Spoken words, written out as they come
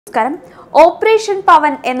നമസ്കാരം. ഓപ്പറേഷൻ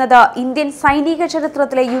പവൻ എന്നത് ഇന്ത്യൻ സൈനിക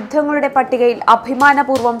ചരിത്രത്തിലെ യുദ്ധങ്ങളുടെ പട്ടികയിൽ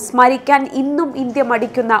അഭിമാനപൂർവ്വം സ്മരിക്കാൻ ഇന്നും ഇന്ത്യ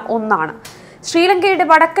മടിക്കുന്ന ഒന്നാണ്. ശ്രീലങ്കയുടെ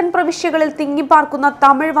വടക്കൻ പ്രവിശ്യകളിൽ തിങ്ങിപ്പാർക്കുന്ന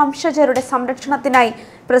തമിഴ് വംശജരുടെ സംരക്ഷണത്തിനായി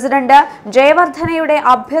പ്രസിഡന്റ് ജയവർദ്ധനയുടെ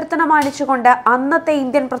അഭ്യർത്ഥന മാനിച്ചുകൊണ്ട് അന്നത്തെ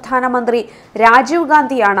ഇന്ത്യൻ പ്രധാനമന്ത്രി രാജീവ്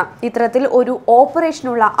ഗാന്ധിയാണ് ഇത്തരത്തിൽ ഒരു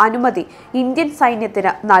ഓപ്പറേഷനുള്ള അനുമതി ഇന്ത്യൻ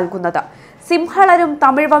സൈന്യത്തിന് നൽകുന്നത്. സിംഹളരും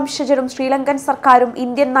തമിഴ് വംശജരും ശ്രീലങ്കൻ സർക്കാരും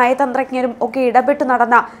ഇന്ത്യൻ നയതന്ത്രജ്ഞരും ഒക്കെ ഇടപെട്ട്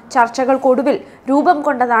നടന്ന ചർച്ചകൾക്കൊടുവിൽ രൂപം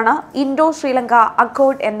കൊണ്ടതാണ് ഇൻഡോ ശ്രീലങ്ക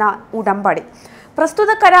അക്കോർഡ് എന്ന ഉടമ്പടി.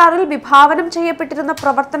 പ്രസ്തുത കരാറിൽ വിഭാവനം ചെയ്യപ്പെട്ടിരുന്ന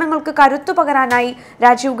പ്രവർത്തനങ്ങൾക്ക് കരുത്തു പകരാനായി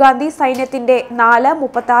രാജീവ് ഗാന്ധി സൈന്യത്തിന്റെ 4,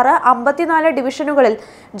 36, 54 ഡിവിഷനുകളിൽ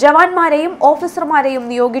ജവാന്മാരെയും ഓഫീസർമാരെയും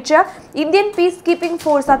നിയോഗിച്ച് ഇന്ത്യൻ പീസ് കീപ്പിംഗ്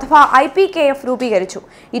ഫോഴ്സ് അഥവാ IPKF രൂപീകരിച്ചു.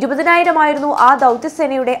 20,000 ആ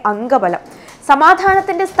ദൗത്യസേനയുടെ അംഗബലം.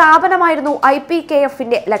 സമാധാനത്തിന്റെ സ്ഥാപനമായിരുന്നു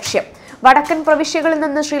IPKFന്റെ ലക്ഷ്യം. വടക്കൻ പ്രവിശ്യകളിൽ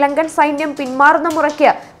നിന്ന് ശ്രീലങ്കൻ സൈന്യം പിന്മാറുന്ന മുറയ്ക്ക്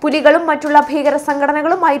പുലികളും മറ്റുള്ള ഭീകര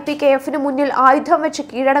സംഘടനകളും IPKFന് മുന്നിൽ ആയുധം വെച്ച്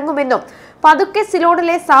കീഴടങ്ങുമെന്നും പതുക്കെ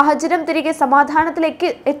സിലോണിലെ സാഹചര്യം തിരികെ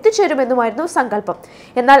സമാധാനത്തിലേക്ക് എത്തിച്ചേരുമെന്നുമായിരുന്നു സങ്കല്പം.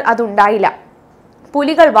 എന്നാൽ അതുണ്ടായില്ല.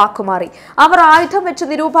 പുലികൾ വാക്കുമാറി. അവർ ആയുധം വെച്ച്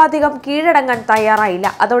നിരൂപാധികം കീഴടങ്ങാൻ തയ്യാറായില്ല.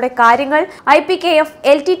 അതോടെ കാര്യങ്ങൾ IPKF,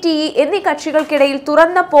 LTTE എന്നീ കക്ഷികൾക്കിടയിൽ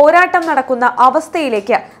തുറന്ന പോരാട്ടം നടക്കുന്ന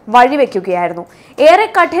അവസ്ഥയിലേക്ക് വഴിവെക്കുകയായിരുന്നു. ഏറെ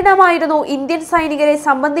കഠിനമായിരുന്നു ഇന്ത്യൻ സൈനികരെ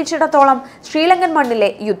സംബന്ധിച്ചിടത്തോളം ശ്രീലങ്കൻ മണ്ണിലെ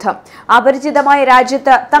യുദ്ധം. അപരിചിതമായ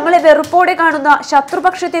രാജ്യത്ത് തങ്ങളെ വെറുപ്പോടെ കാണുന്ന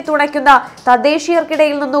ശത്രുപക്ഷത്തെ തുണയ്ക്കുന്ന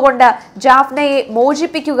തദ്ദേശീയർക്കിടയിൽ നിന്നുകൊണ്ട് ജാഫ്നയെ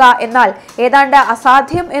മോചിപ്പിക്കുക എന്നാൽ ഏതാണ്ട്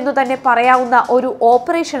അസാധ്യം എന്നു തന്നെ പറയാവുന്ന ഒരു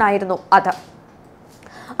ഓപ്പറേഷനായിരുന്നു അത്.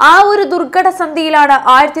 ആ ഒരു ദുർഘട സന്ധിയിലാണ്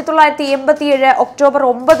 1987 ഒക്ടോബർ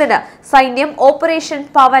 9 സൈന്യം ഓപ്പറേഷൻ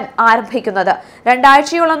പവൻ ആരംഭിക്കുന്നത്. 2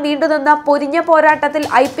 ആഴ്ചയോളം നീണ്ടുനിന്ന പൊരിഞ്ഞ പോരാട്ടത്തിൽ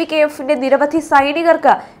IPKFന്റെ നിരവധി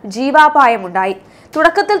സൈനികർക്ക് ജീവാപായമുണ്ടായി.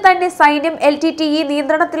 തുടക്കത്തിൽ തന്നെ സൈന്യം LTTE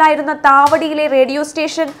നിയന്ത്രണത്തിലായിരുന്ന താവടിയിലെ radio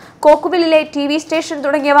station, കോക്കുവിലെ TV station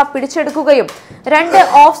തുടങ്ങിയവ പിടിച്ചെടുക്കുകയും 2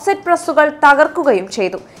 ഓഫ്സെറ്റ് പ്രസ്സുകൾ തകർക്കുകയും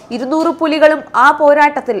ചെയ്തു. 200 പുലികളും ആ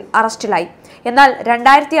പോരാട്ടത്തിൽ അറസ്റ്റിലായി. എന്നാൽ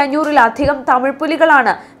 2500-ലധികം തമിഴ്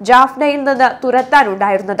പുലികളാണ് ജാഫ്നയിൽ നിന്ന്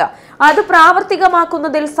തുരത്താനുണ്ടായിരുന്നത്. അത്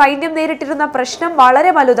പ്രാവർത്തികമാക്കുന്നതിൽ സൈന്യം നേരിട്ടിരുന്ന പ്രശ്നം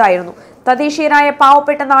വളരെ വലുതായിരുന്നു. തദ്ദേശീയരായ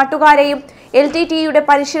പാവപ്പെട്ട നാട്ടുകാരെയും LTTEയുടെ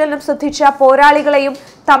പരിശീലനം ശ്രദ്ധിച്ച പോരാളികളെയും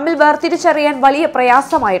തമ്മിൽ വേർതിരിച്ചറിയാൻ വലിയ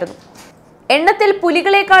പ്രയാസമായിരുന്നു. എണ്ണത്തിൽ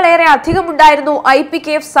പുലികളെക്കാളേറെ അധികമുണ്ടായിരുന്നു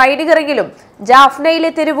IPKF സൈനികരെങ്കിലും ജാഫ്നയിലെ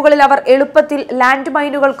തെരുവുകളിൽ അവർ എളുപ്പത്തിൽ ലാൻഡ്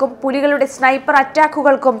മൈനുകൾക്കും പുലികളുടെ സ്നൈപ്പർ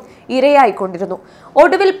അറ്റാക്കുകൾക്കും ഇരയായിക്കൊണ്ടിരുന്നു.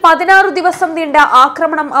 ഒടുവിൽ 16 ദിവസം നീണ്ട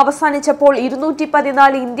ആക്രമണം അവസാനിച്ചപ്പോൾ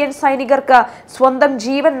 214 ഇന്ത്യൻ സൈനികർക്ക് സ്വന്തം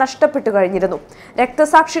ജീവൻ നഷ്ടപ്പെട്ടു കഴിഞ്ഞിരുന്നു.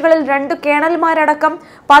 രക്തസാക്ഷികളിൽ 2 കേണൽമാരടക്കം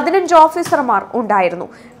 15 ഓഫീസർമാർ ഉണ്ടായിരുന്നു.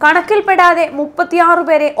 കണക്കിൽപ്പെടാതെ 36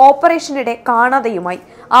 പേരെ ഓപ്പറേഷനിടെ കാണാതെയുമായി.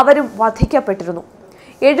 അവരും വധിക്കപ്പെട്ടിരുന്നു.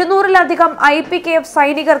 700-ലധികം IPKF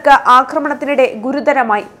സൈനികർക്ക് ആക്രമണത്തിനിടെ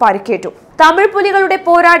ഗുരുതരമായി പരിക്കേറ്റു. തമിഴ് പുലികളുടെ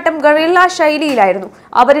പോരാട്ടം ഗറില്ല ശൈലിയിലായിരുന്നു.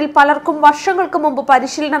 അവരിൽ പലർക്കും വർഷങ്ങൾക്ക് മുമ്പ്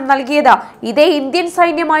പരിശീലനം നൽകിയത് ഇതേ ഇന്ത്യൻ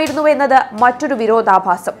സൈന്യമായിരുന്നു എന്നത് മറ്റൊരു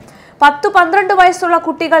വിരോധാഭാസം. 10-12 വയസ്സുള്ള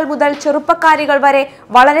കുട്ടികൾ മുതൽ ചെറുപ്പക്കാരികൾ വരെ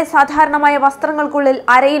വളരെ സാധാരണമായ വസ്ത്രങ്ങൾക്കുള്ളിൽ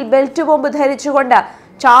അരയിൽ ബെൽറ്റ് ബോംബ് ധരിച്ചുകൊണ്ട്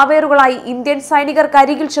ചാവേറുകളായി ഇന്ത്യൻ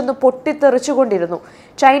സൈനികർക്കരികിൽ ചെന്ന് പൊട്ടിത്തെറിച്ചുകൊണ്ടിരുന്നു.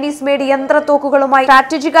 ചൈനീസ് മേഡ് യന്ത്രത്തോക്കുകളുമായി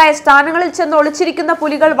സ്ട്രാറ്റജിക്കായ സ്ഥാനങ്ങളിൽ ചെന്ന് ഒളിച്ചിരിക്കുന്ന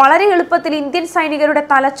പുലികൾ വളരെ എളുപ്പത്തിൽ ഇന്ത്യൻ സൈനികരുടെ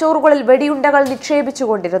തലച്ചോറുകളിൽ വെടിയുണ്ടകൾ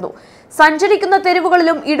നിക്ഷേപിച്ചുകൊണ്ടിരുന്നു. സഞ്ചരിക്കുന്ന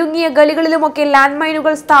തെരുവുകളിലും ഇടുങ്ങിയ ഗലികളിലുമൊക്കെ ലാൻഡ്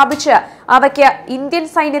മൈനുകൾ സ്ഥാപിച്ച് അവയ്ക്ക് ഇന്ത്യൻ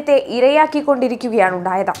സൈന്യത്തെ ഇരയാക്കിക്കൊണ്ടിരിക്കുകയാണ്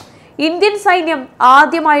ഉണ്ടായത്. ഇന്ത്യൻ സൈന്യം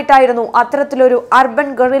ആദ്യമായിട്ടായിരുന്നു അത്തരത്തിലൊരു അർബൻ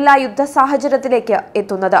ഗറില്ല യുദ്ധ സാഹചര്യത്തിലേക്ക്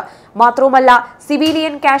എത്തുന്നത്. മാത്രവുമല്ല,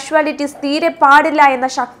 സിവിലിയൻ കാഷ്വാലിറ്റീസ് തീരെ പാടില്ല എന്ന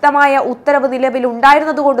ശക്തമായ ഉത്തരവ്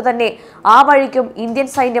നിലവിലുണ്ടായിരുന്നതുകൊണ്ട് തന്നെ ആ വഴിക്കും ഇന്ത്യൻ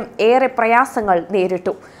സൈന്യം ഏറെ പ്രയാസങ്ങൾ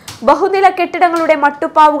നേരിട്ടു. ബഹുനില കെട്ടിടങ്ങളുടെ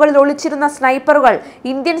മട്ടുപ്പാവുകളിൽ ഒളിച്ചിരുന്ന സ്നൈപ്പറുകൾ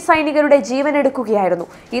ഇന്ത്യൻ സൈനികരുടെ ജീവനെടുക്കുകയായിരുന്നു.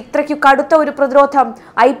 ഇത്രയ്ക്കു കടുത്ത ഒരു പ്രതിരോധം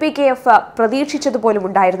IPKF പ്രതീക്ഷിച്ചതുപോലും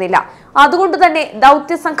ഉണ്ടായിരുന്നില്ല. അതുകൊണ്ട് തന്നെ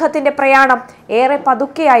ദൗത്യ സംഘത്തിന്റെ പ്രയാണം ഏറെ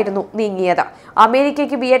പതുക്കെയായിരുന്നു നീങ്ങിയത്.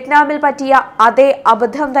 അമേരിക്കയ്ക്ക് വിയറ്റ്നാമിൽ പറ്റിയ അതേ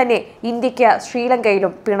അബദ്ധം തന്നെ ഇന്ത്യക്ക്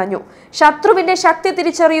ശ്രീലങ്കയിലും പിണഞ്ഞു. ശത്രുവിന്റെ ശക്തി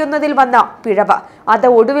തിരിച്ചറിയുന്നതിൽ വന്ന പിഴവ് അത്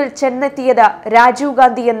ഒടുവിൽ ചെന്നെത്തിയത് രാജീവ്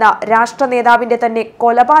ഗാന്ധി എന്ന രാഷ്ട്ര നേതാവിന്റെ തന്നെ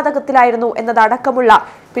കൊലപാതകത്തിലായിരുന്നു എന്നതടക്കമുള്ള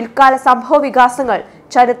പിൽക്കാല സംഭവ വികാസങ്ങൾ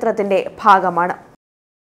ചരിത്രത്തിന്റെ ഭാഗമാണ്.